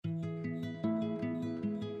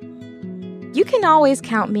You can always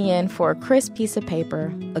count me in for a crisp piece of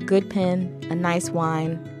paper, a good pen, a nice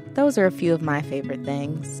wine. Those are a few of my favorite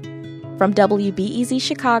things. From WBEZ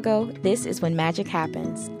Chicago, this is When Magic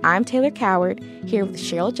Happens. I'm Taylor Coward, here with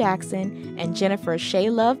Cheryl Jackson and Jennifer Shea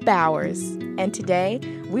Love Bowers. And today,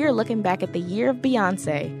 we are looking back at the year of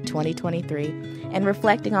Beyonce, 2023, and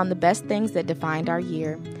reflecting on the best things that defined our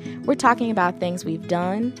year. We're talking about things we've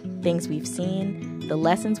done, things we've seen, the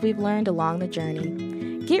lessons we've learned along the journey.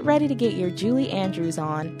 Get ready to get your Julie Andrews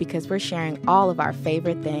on because we're sharing all of our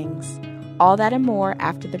favorite things. All that and more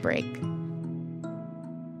after the break.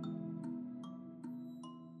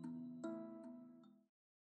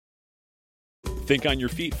 Think on your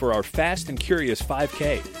feet for our Fast and Curious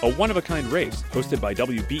 5K, a one-of-a-kind race hosted by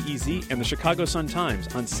WBEZ and the Chicago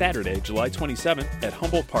Sun-Times on Saturday, July 27th at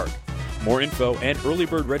Humboldt Park. More info and early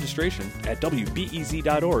bird registration at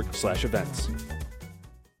wbez.org/events.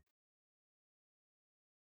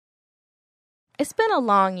 It's been a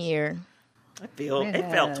long year. It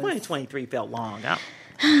felt 2023 felt long.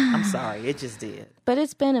 I'm sorry, it just did. But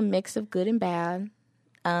it's been a mix of good and bad.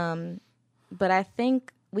 But I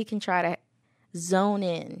think we can try to zone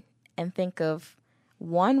in and think of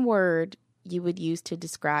one word you would use to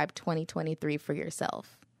describe 2023 for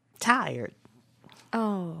yourself. Tired.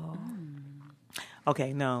 Oh.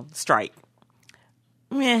 Okay, no. Strike.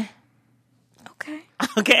 Meh. Okay.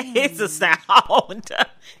 Okay, it's a sound.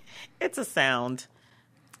 It's a sound.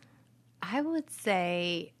 I would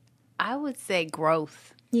say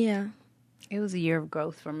growth. Yeah. It was a year of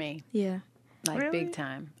growth for me. Yeah. Like Really? big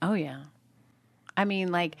time. Oh yeah. I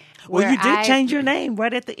mean, like, Well, you did I change your name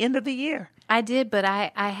right at the end of the year. I did, but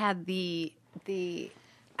I had the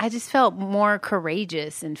I just felt more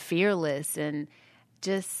courageous and fearless and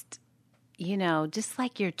just, just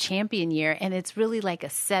like your champion year. And it's really like a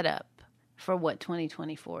setup for what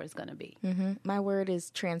 2024 is going to be. Mm-hmm. My word is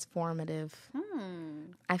transformative.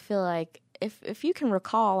 I feel like if you can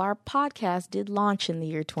recall, our podcast did launch in the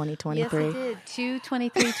year 2023. Yes, it did.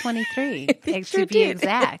 2/23/23. It To be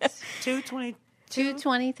exact. 220.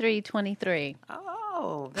 2/23/23.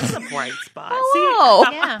 Oh, that's a bright spot.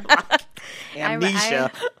 Hello. Yeah. See,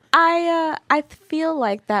 amnesia. I feel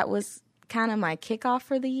like that was kind of my kickoff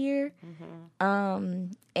for the year.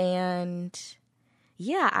 And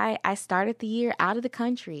yeah, I started the year out of the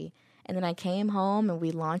country, and then I came home and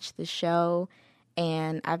we launched the show,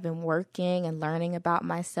 and I've been working and learning about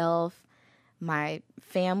myself. My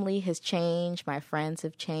family has changed, my friends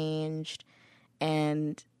have changed,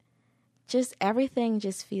 and just everything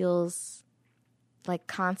just feels like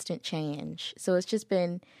constant change. So it's just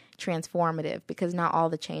been transformative because not all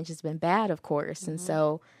the change has been bad, of course. And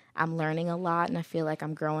so I'm learning a lot and I feel like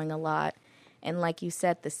I'm growing a lot. And like you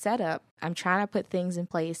said, the setup, I'm trying to put things in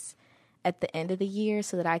place at the end of the year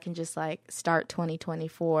so that I can just like start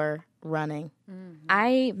 2024 running.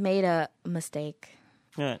 I made a mistake.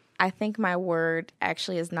 Good. I think my word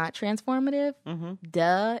actually is not transformative.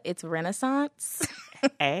 Duh, it's renaissance.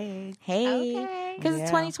 Hey. Hey, Okay. because Yeah.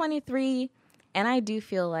 it's 2023, and I do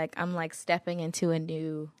feel like I'm like stepping into a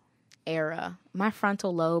new era. My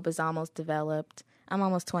frontal lobe is almost developed. I'm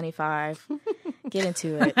almost 25. Get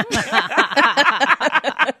into it.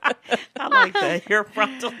 I like that. Your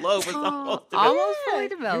frontal lobe is almost developed. Almost fully You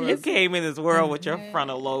developed. came in this world with your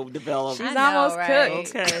frontal lobe developed. She's I know, almost right?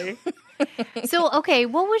 cooked. Okay. So, okay,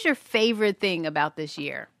 what was your favorite thing about this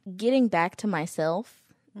year? Getting back to myself,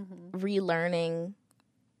 relearning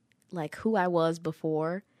like who I was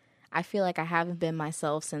before. I feel like I haven't been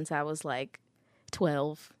myself since I was like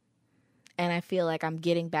 12. And I feel like I'm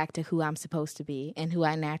getting back to who I'm supposed to be and who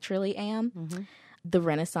I naturally am. The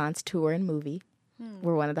Renaissance tour and movie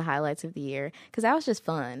were one of the highlights of the year because that was just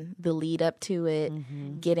fun. The lead up to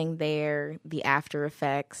it, getting there, the after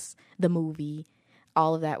effects, the movie,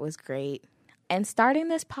 all of that was great. And starting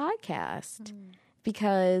this podcast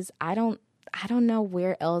because I don't know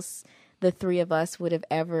where else the three of us would have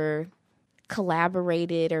ever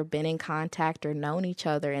collaborated or been in contact or known each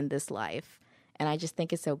other in this life. And I just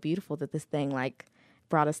think it's so beautiful that this thing like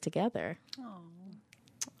brought us together.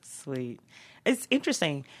 Sweet. It's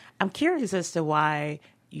interesting. I'm curious as to why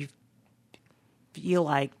you feel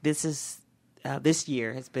like this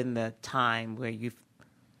year has been the time where you've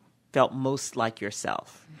felt most like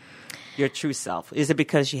yourself, your true self. Is it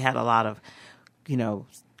because you had a lot of,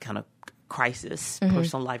 kind of crisis,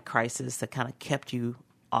 personal life crisis that kind of kept you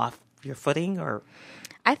off your footing? Or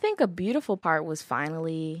I think a beautiful part was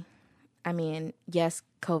finally, yes,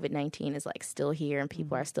 COVID-19 is like still here and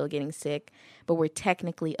people are still getting sick, but we're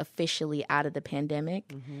technically officially out of the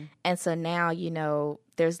pandemic. And so now,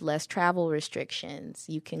 there's less travel restrictions.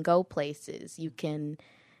 You can go places. You can,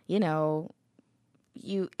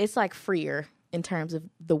 it's like freer in terms of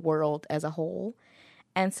the world as a whole.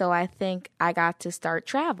 And so I think I got to start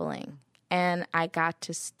traveling, and I got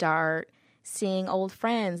to start seeing old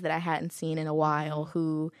friends that I hadn't seen in a while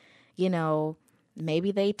who, you know,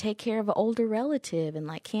 maybe they take care of an older relative and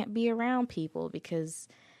like can't be around people because,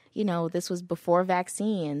 you know, this was before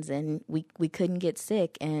vaccines and we couldn't get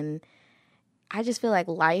sick. And I just feel like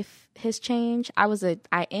life has changed.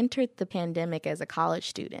 I entered the pandemic as a college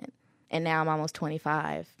student, and now I'm almost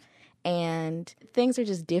 25, and things are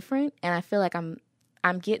just different. And I feel like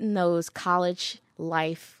I'm getting those college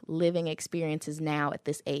life living experiences now at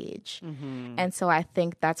this age. Mm-hmm. And so I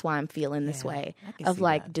think that's why I'm feeling this way of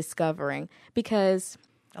like discovering, because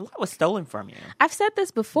a lot was stolen from you. I've said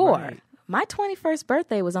this before. Right. My 21st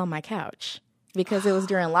birthday was on my couch because it was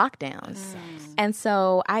during lockdowns. And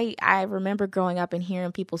so I remember growing up and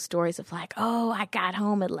hearing people's stories of like, oh, I got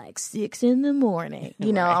home at like 6 a.m,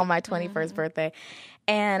 you know, on my 21st birthday.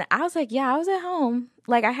 And I was like, yeah, I was at home.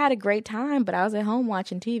 Like, I had a great time, but I was at home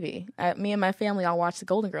watching TV. Me and my family all watched the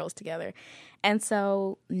Golden Girls together. And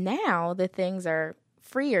so now that things are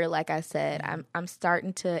freer, like I said, I'm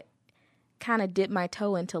starting to kind of dip my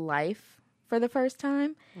toe into life for the first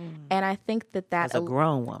time. And I think that as a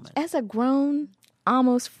grown woman. As a grown,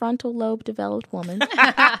 almost frontal lobe developed woman.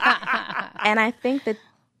 And I think that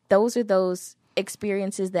those are those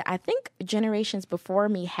experiences that I think generations before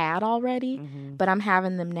me had already, but I'm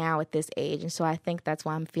having them now at this age. And so I think that's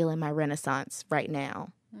why I'm feeling my renaissance right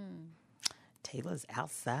now. Taylor's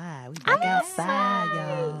outside. We back outside,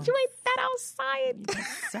 y'all. You ain't that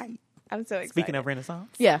outside. I'm so excited. Speaking of renaissance.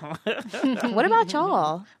 Yeah. What about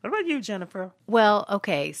y'all? What about you, Jennifer? Well,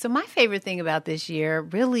 okay. So my favorite thing about this year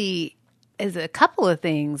really is a couple of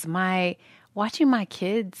things. Watching my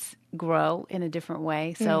kids grow in a different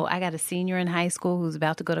way. So I got a senior in high school who's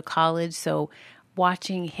about to go to college. So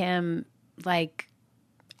watching him like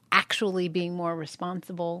actually being more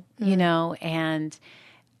responsible, you know, and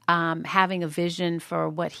having a vision for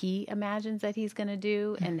what he imagines that he's going to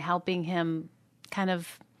do and helping him kind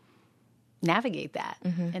of navigate that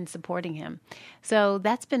and supporting him. So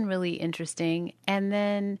that's been really interesting. And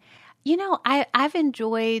then, you know, I've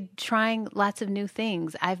enjoyed trying lots of new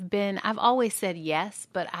things. I've always said yes,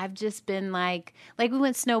 but I've just been like we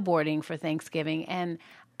went snowboarding for Thanksgiving, and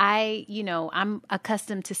I'm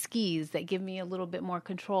accustomed to skis that give me a little bit more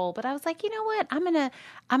control, but I was like, you know what?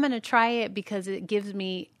 I'm going to try it because it gives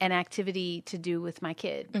me an activity to do with my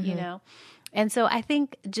kid, you know? And so I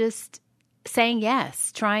think just saying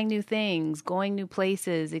yes, trying new things, going new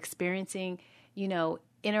places, experiencing, you know,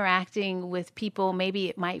 interacting with people. Maybe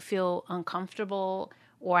it might feel uncomfortable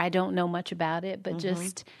or I don't know much about it, but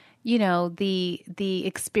just, you know, the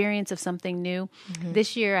experience of something new.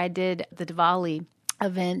 This year I did the Diwali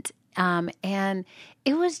event, and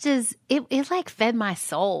it was just, it like fed my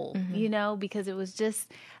soul, you know, because it was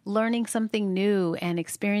just learning something new and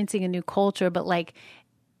experiencing a new culture, but like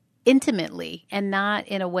intimately and not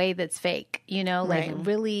in a way that's fake, you know, like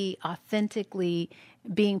really authentically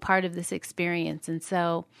being part of this experience. And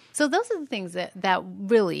so those are the things that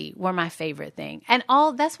really were my favorite thing. And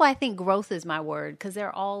that's why I think growth is my word, because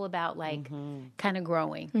they're all about like kind of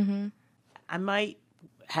growing. I might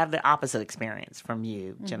have the opposite experience from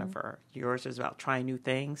you, Jennifer. Yours was about trying new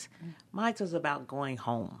things. Mine was about going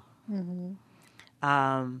home,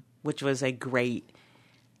 which was a great,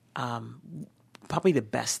 probably the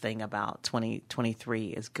best thing about 2023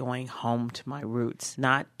 is going home to my roots,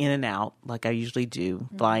 not in and out like I usually do,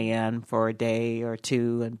 fly in for a day or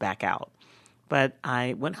two and back out. But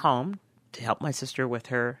I went home to help my sister with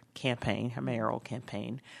her campaign, her mayoral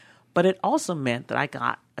campaign. But it also meant that I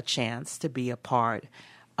got a chance to be a part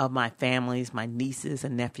of my family's, my nieces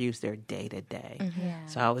and nephews, their day to day.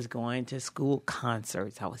 So I was going to school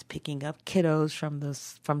concerts. I was picking up kiddos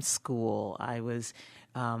from school. I was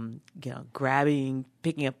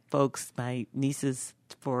picking up folks, my nieces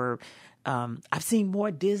for, I've seen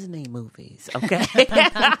more Disney movies, okay?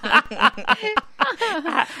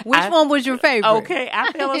 Which one was your favorite? Okay,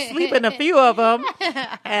 I fell asleep in a few of them,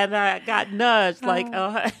 and I got nudged, like,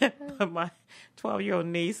 my 12-year-old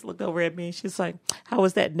niece looked over at me, and she's like, how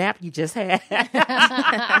was that nap you just had?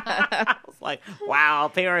 I was like, wow,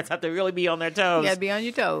 parents have to really be on their toes. You got to be on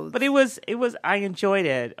your toes. But it was, I enjoyed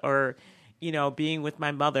it, or, you know, being with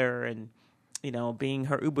my mother and, you know, being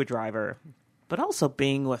her Uber driver, but also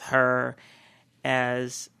being with her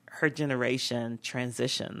as her generation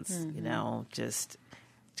transitions, you know, just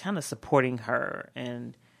kind of supporting her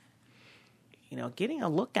and, you know, getting a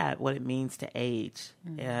look at what it means to age.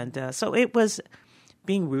 And so it was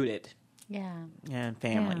being rooted and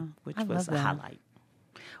family, which was a highlight.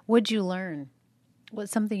 What'd you learn?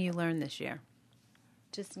 What's something you learned this year?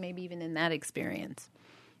 just maybe even in that experience?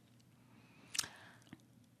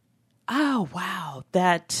 Oh, wow.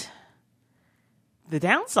 The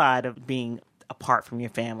downside of being apart from your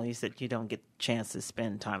family is that you don't get a chance to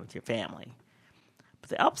spend time with your family. But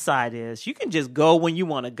the upside is you can just go when you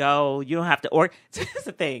want to go. You don't have to, or here's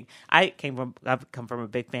the thing. I've come from a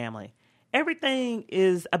big family. Everything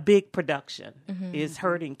is a big production. Mm-hmm. It's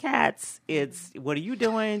herding cats. It's, what are you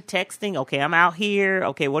doing? Texting. Okay, I'm out here.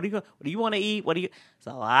 Okay, what do you want to eat? It's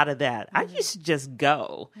a lot of that. Mm-hmm. I used to just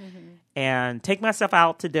go and take myself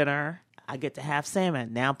out to dinner. I get to have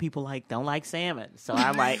salmon. Now people don't like salmon. So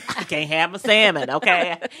I'm like, I can't have a salmon.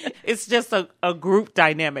 Okay. It's just a group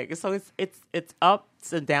dynamic. So it's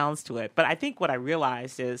ups and downs to it. But I think what I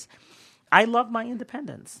realized is I love my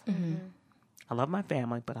independence. Mm-hmm. I love my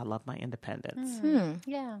family, but I love my independence. Mm-hmm.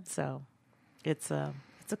 Yeah. So it's a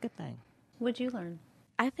good thing. What'd you learn?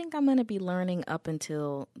 I think I'm going to be learning up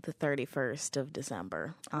until the 31st of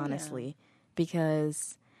December, honestly,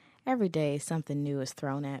 because every day something new is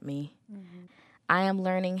thrown at me. Mm-hmm. I am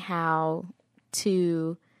learning how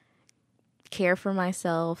to care for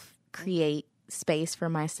myself, create space for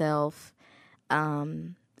myself,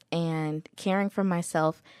 and caring for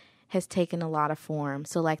myself has taken a lot of form.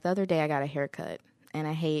 So like the other day I got a haircut, and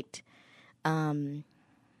I hate, I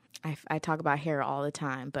talk about hair all the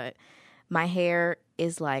time, but my hair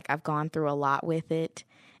is I've gone through a lot with it.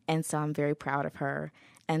 And so I'm very proud of her.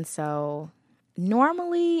 And so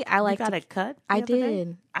normally I like you got it cut? I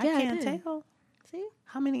did. I can't tell. See?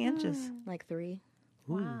 How many inches? 3.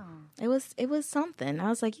 Ooh. Wow. It was something. I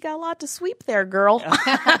was like, you got a lot to sweep there, girl.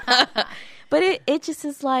 But it just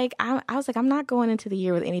is I was like, I'm not going into the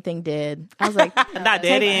year with anything dead. I was like, not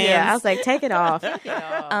dead ends. Yeah, I was like, take it off.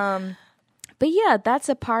 But yeah, that's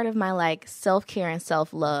a part of my self-care and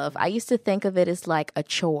self-love. I used to think of it as a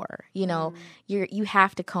chore. You know, you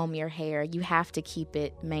have to comb your hair, you have to keep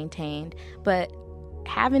it maintained. But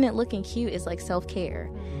having it looking cute is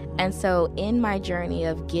self-care. And so in my journey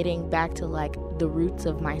of getting back to the roots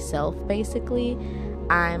of myself, basically,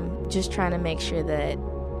 I'm just trying to make sure that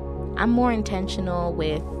I'm more intentional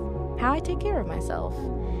with how I take care of myself.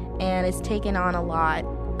 And it's taken on a lot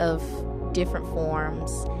of different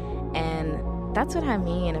forms. And that's what I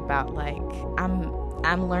mean about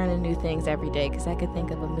I'm learning new things every day, because I could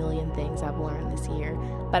think of a million things I've learned this year.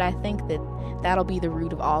 But I think that that'll be the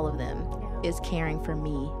root of all of them, is caring for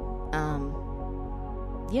me. And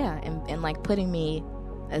putting me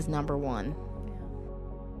as number one.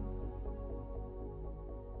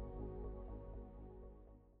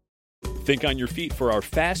 Think on your feet for our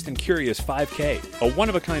Fast and Curious 5K, a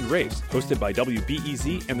one-of-a-kind race hosted by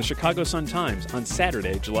WBEZ and the Chicago Sun-Times on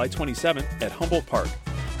Saturday, July 27th at Humboldt Park.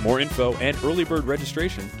 More info and early bird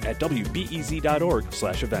registration at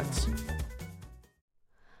wbez.org/events.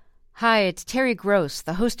 Hi, it's Terry Gross,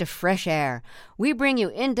 the host of Fresh Air. We bring you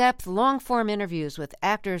in-depth, long-form interviews with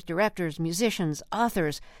actors, directors, musicians,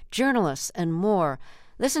 authors, journalists, and more.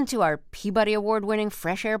 Listen to our Peabody Award-winning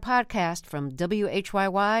Fresh Air podcast from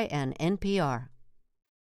WHYY and NPR.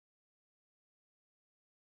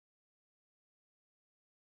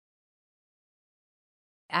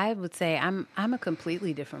 I would say I'm a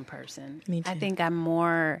completely different person. Me too. I think I'm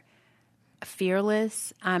more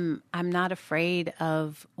fearless. I'm not afraid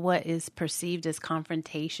of what is perceived as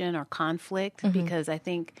confrontation or conflict, because I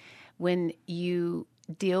think when you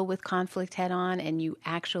deal with conflict head on and you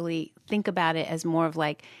actually think about it as more of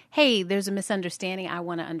hey, there's a misunderstanding, I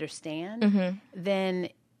want to understand, then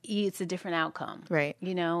it's a different outcome. Right.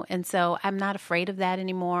 You know? And so I'm not afraid of that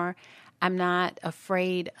anymore. I'm not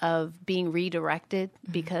afraid of being redirected,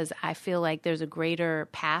 because I feel like there's a greater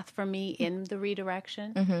path for me in the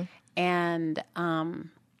redirection. And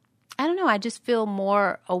I don't know, I just feel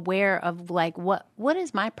more aware of what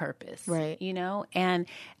is my purpose, right? You know, and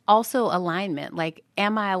also alignment.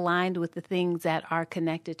 Am I aligned with the things that are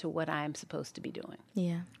connected to what I am supposed to be doing?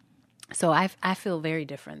 Yeah. So I feel very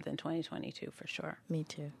different than 2022 for sure. Me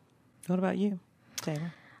too. What about you,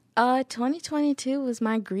 Taylor? 2022 was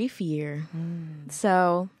my grief year.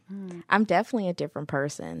 So I'm definitely a different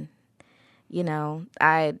person. You know,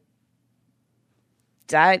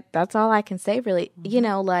 that's all I can say, really. You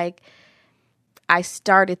know, I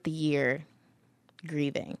started the year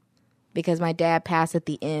grieving because my dad passed at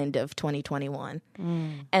the end of 2021.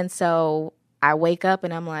 And so I wake up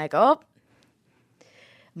and I'm like, oh,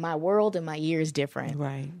 my world and my year is different.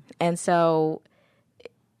 Right. And so,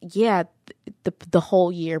 yeah, the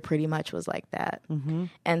whole year pretty much was like that.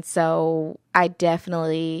 And so I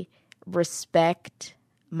definitely respect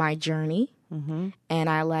my journey. And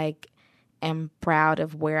I am proud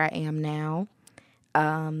of where I am now.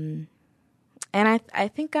 And I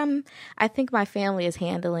think my family is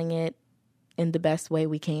handling it in the best way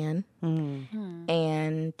we can.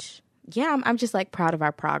 And yeah, I'm just like proud of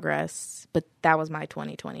our progress. But that was my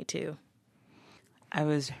 2022. I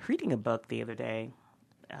was reading a book the other day.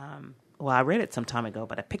 Well, I read it some time ago,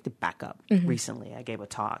 but I picked it back up recently. I gave a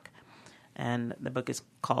talk, and the book is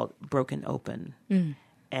called Broken Open.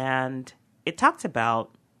 And it talks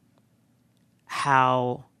about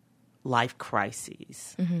how life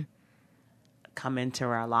crises come into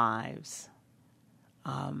our lives.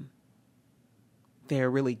 They're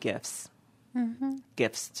really gifts,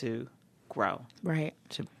 gifts to grow, Right.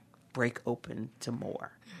 to break open to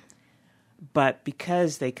more. But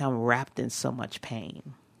because they come wrapped in so much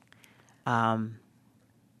pain,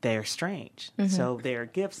 they're strange. So they're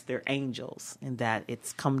gifts, they're angels, in that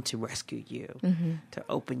it's come to rescue you, to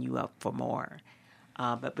open you up for more.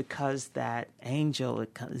 But because that angel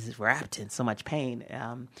is wrapped in so much pain,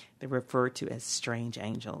 they're referred to as strange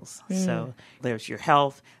angels. So there's your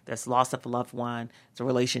health, there's loss of a loved one, it's a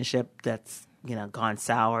relationship that's gone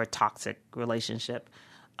sour, toxic relationship,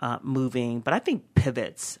 moving. But I think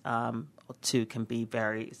pivots too can be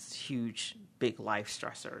very huge, big life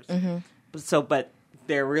stressors. But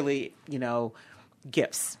they're really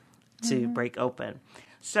gifts to break open.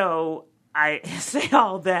 So I say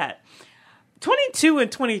all that. 22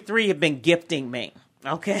 and 23 have been gifting me.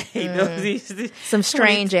 Okay, these Some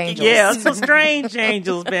strange angels. Yeah, some strange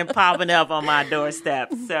angels been popping up on my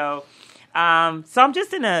doorstep. So I'm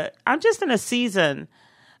just in a season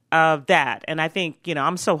of that, and I think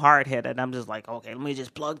I'm so hard headed. I'm just like, okay, let me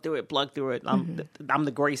just plug through it. I'm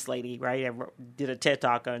the grace lady, right? I did a TED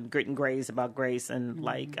talk on grit and grace about grace, and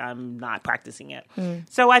like I'm not practicing it.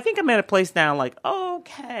 So I think I'm at a place now, like,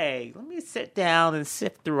 okay, let me sit down and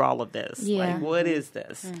sift through all of this. Yeah. Like, what is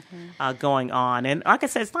this going on? And like I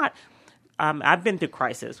said, it's not. I've been through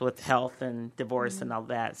crisis with health and divorce and all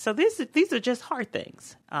that. So these are just hard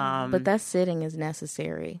things. But that sitting is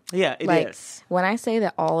necessary. Yeah, it like, is. When I say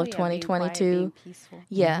that all of being quiet, 2022, being peaceful.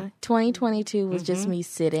 2022 was just me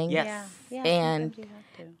sitting Yes. and sometimes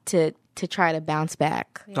you have to try to bounce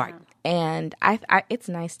back. Right. And I it's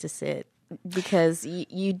nice to sit because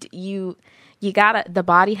you gotta, the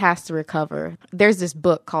body has to recover. There's this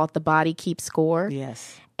book called The Body Keeps Score.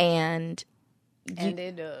 Yes. And And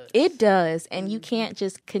it does. it does. And you can't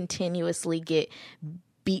just continuously get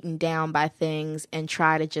beaten down by things and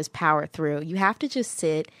try to just power through. You have to just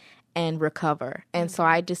sit and recover. And so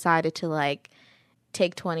I decided to like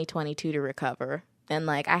take 2022 to recover. And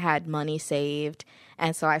like I had money saved.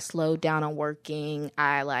 And so I slowed down on working.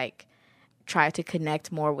 I like tried to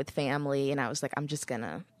connect more with family. And I was like, I'm just going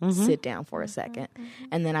to sit down for a second.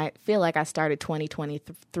 And then I feel like I started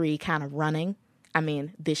 2023 kind of running. I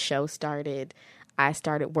mean, this show started. I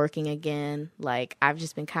started working again. Like, I've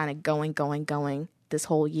just been kind of going this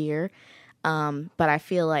whole year. But I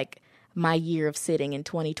feel like my year of sitting in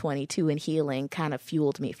 2022 and healing kind of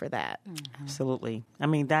fueled me for that. Absolutely. I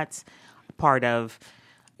mean, that's part of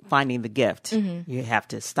finding the gift. You have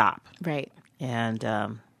to stop Right. and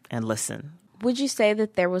listen. Would you say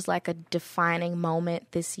that there was like a defining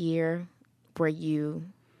moment this year where you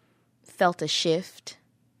felt a shift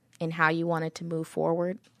in how you wanted to move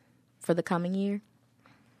forward for the coming year?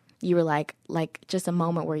 You were like just a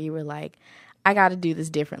moment where you were like, I got to do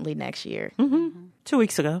this differently next year. 2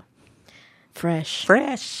 weeks ago. Fresh.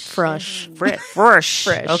 Fresh.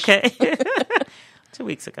 Okay. 2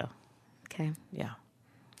 weeks ago. Okay. Yeah.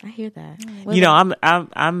 I hear that.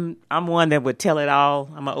 I'm one that would tell it all.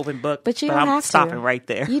 I'm an open book, But you I'm don't have to. stopping right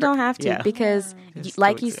there. You don't have to Yeah. because, Just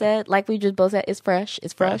like 2 you weeks ago. said, like we just both said, it's fresh.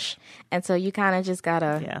 It's fresh. And so you kind of just got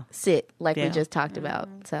to sit like we Yeah. just talked about.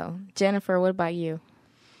 So, Jennifer, what about you?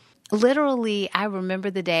 Literally, I remember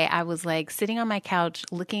the day I was like sitting on my couch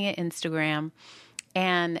looking at Instagram,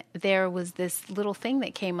 and there was this little thing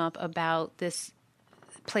that came up about this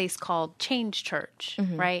place called Change Church,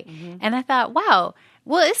 right? And I thought, wow,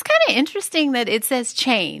 well, it's kind of interesting that it says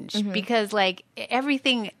change because like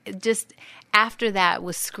everything just after that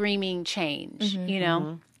was screaming change, you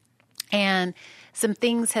know? And some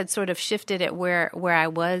things had sort of shifted at where I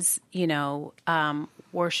was,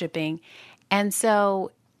 worshiping. And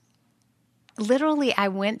so literally I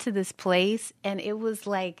went to this place and it was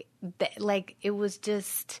like it was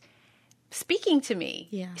just speaking to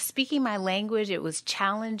me, speaking my language. It was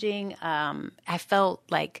challenging. I felt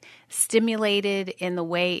like stimulated in the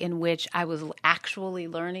way in which I was actually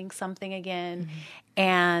learning something again.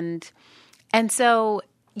 And so,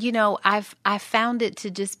 I found it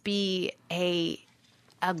to just be a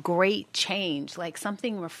great change, like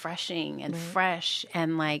something refreshing and fresh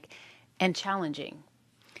and and challenging.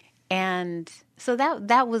 And so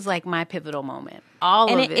that was like my pivotal moment.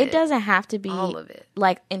 All of it. It doesn't have to be all of it.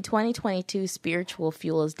 Like in 2022, spiritual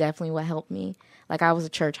fuel is definitely what helped me. Like I was a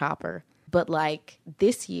church hopper, but like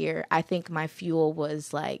this year, I think my fuel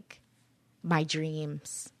was like my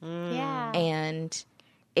dreams. Yeah. And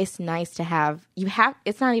it's nice to have,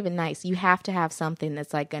 it's not even nice. You have to have something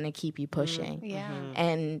that's like going to keep you pushing. Yeah.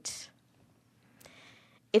 And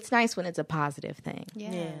it's nice when it's a positive thing.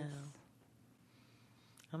 Yes. Yeah.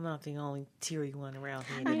 I'm not the only teary one around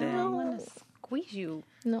here I today. don't want to squeeze you.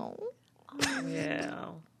 No, Yeah.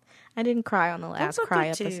 I didn't cry on the last Those are cry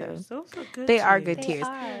good episode. tears. Those are good They tears. are good They tears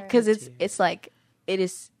are. because Good it's like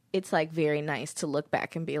it's like very nice to look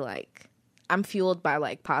back and be like, I'm fueled by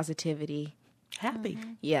like positivity. Happy.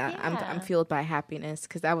 Yeah, Yeah. I'm fueled by happiness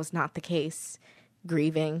because that was not the case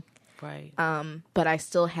grieving. Right. But I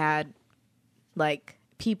still had like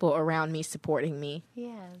people around me supporting me,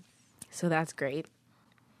 Yes. so that's great.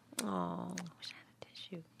 Oh.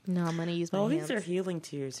 Tissue. No, I'm gonna use my Oh, hands. these are healing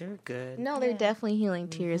tears. They're good. No, they're definitely healing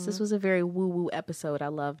tears. This was a very woo-woo episode. I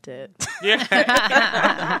loved it.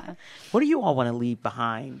 What do you all want to leave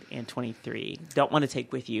behind in 23? Don't want to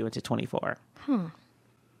take with you into 24? And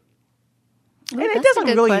it That's doesn't a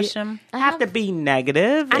good really question. have to be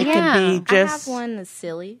negative. It Yeah. can be I have just one that's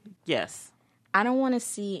silly. yes. I don't want to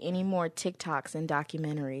see any more TikToks and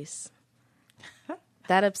documentaries.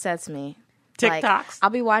 That upsets me. Like, TikToks? I'll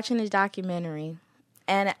be watching a documentary,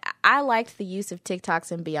 and I liked the use of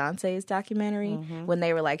TikToks in Beyonce's documentary when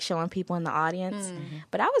they were like showing people in the audience.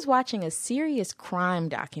 But I was watching a serious crime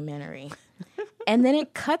documentary, and then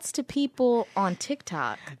it cuts to people on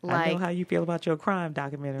TikTok. I Like, know how you feel about your crime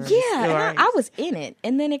documentary. yeah, and Right. I was in it,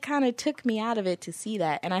 and then it kind of took me out of it to see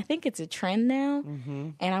that, and I think it's a trend now,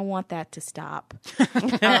 and I want that to stop.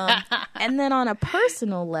 And then on a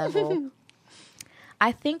personal level,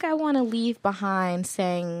 I think I want to leave behind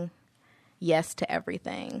saying yes to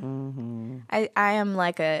everything. I am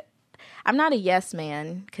like I'm not a yes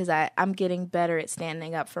man because I'm getting better at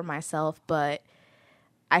standing up for myself, but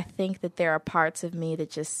I think that there are parts of me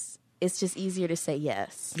that it's just easier to say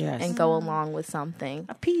yes, Yes. and go along with something.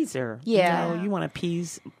 Appeaser. Yeah. You know, you want to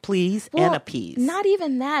please and Well, appease. Not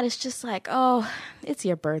even that. It's just like, oh, it's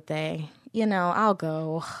your birthday. You know, I'll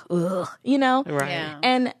go. Ugh, you know? Right. Yeah.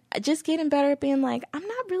 And just getting better at being like, I'm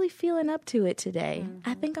not really feeling up to it today.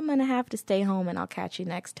 I think I'm going to have to stay home and I'll catch you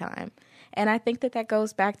next time. And I think that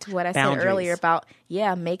goes back to what I Boundaries. said earlier about,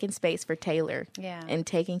 making space for Taylor. Yeah. And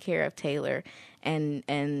taking care of Taylor.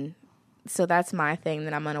 And so that's my thing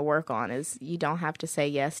that I'm going to work on is you don't have to say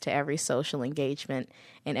yes to every social engagement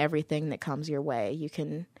and everything that comes your way. You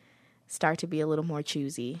can start to be a little more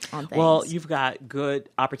choosy on things. Well, you've got good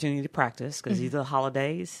opportunity to practice because these are the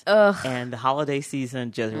holidays. And the holiday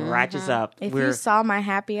season just ratchets up. if you saw my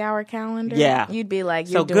happy hour calendar, Yeah. you'd be like,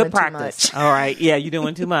 you're so doing good too practice. much. All right. Yeah, you're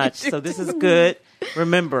doing too much. So this is good.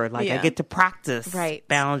 Remember, like I Yeah. get to practice Right.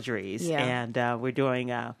 boundaries. Yeah. And we're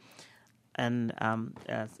doing a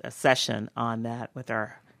session on that with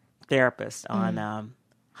our therapist on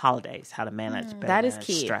holidays, how to manage better That is manage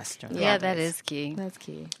key. stress during the Yeah, that holidays. is key. That's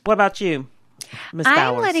key. What about you, Miss I'm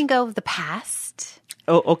Bowers? letting go of the past.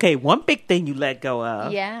 Oh, okay. One big thing you let go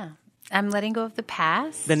of. Yeah. I'm letting go of the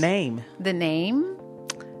past. The name. The name,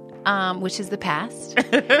 which is the past.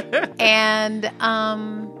 And,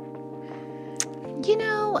 you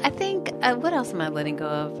know, I think, what else am I letting go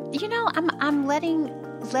of? You know, I'm letting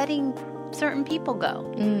certain people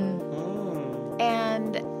go.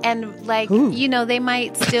 And like, Who? you know, they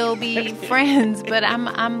might still be friends, but I'm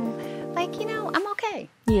like, you know, I'm okay.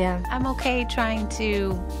 Yeah. I'm okay trying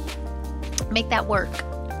to make that work.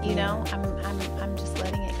 You know, I'm just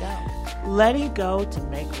letting it go. Letting go to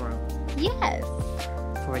make room Yes,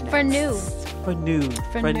 for next. for new. For new.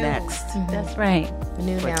 For, new. next. That's right.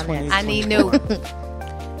 New For now 20. next. I need new.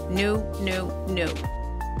 new.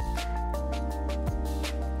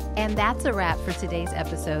 And that's a wrap for today's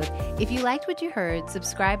episode. If you liked what you heard,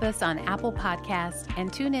 subscribe us on Apple Podcasts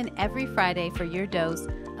and tune in every Friday for your dose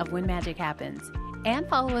of When Magic Happens. And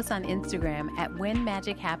follow us on Instagram at When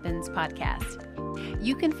Magic Happens Podcast.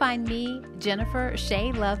 You can find me, Jennifer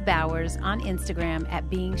Shay Love Bowers, on Instagram at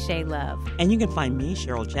Being Shay Love. And you can find me,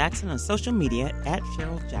 Cheryl Jackson, on social media at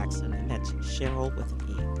Cheryl Jackson. And that's Cheryl with an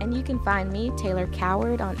E. And you can find me, Taylor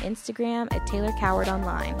Coward, on Instagram at Taylor Coward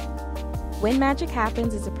Online. When Magic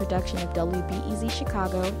Happens is a production of WBEZ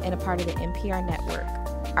Chicago and a part of the NPR network.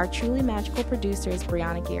 Our truly magical producer is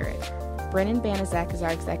Brianna Garrett. Brennan Banaszak is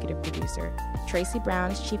our executive producer. Tracy Brown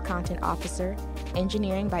is Chief Content Officer.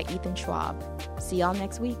 Engineering by Ethan Schwab. See y'all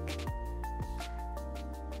next week.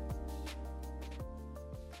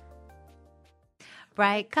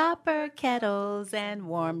 bright copper kettles and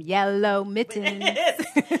warm yellow mittens.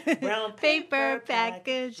 Brown Paper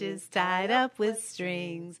packages tied up with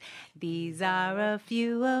strings. These are a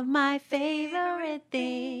few of my favorite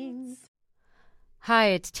things. Hi,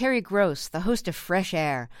 it's Terry Gross, the host of Fresh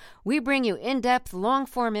Air. We bring you in-depth,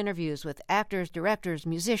 long-form interviews with actors, directors,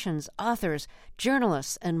 musicians, authors,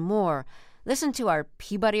 journalists, and more. Listen to our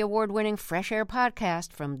Peabody Award-winning Fresh Air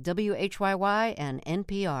podcast from WHYY and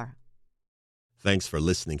NPR. Thanks for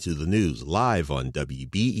listening to the news live on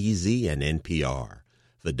WBEZ and NPR.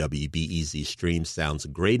 The WBEZ stream sounds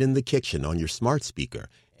great in the kitchen on your smart speaker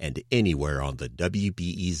and anywhere on the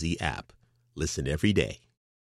WBEZ app. Listen every day.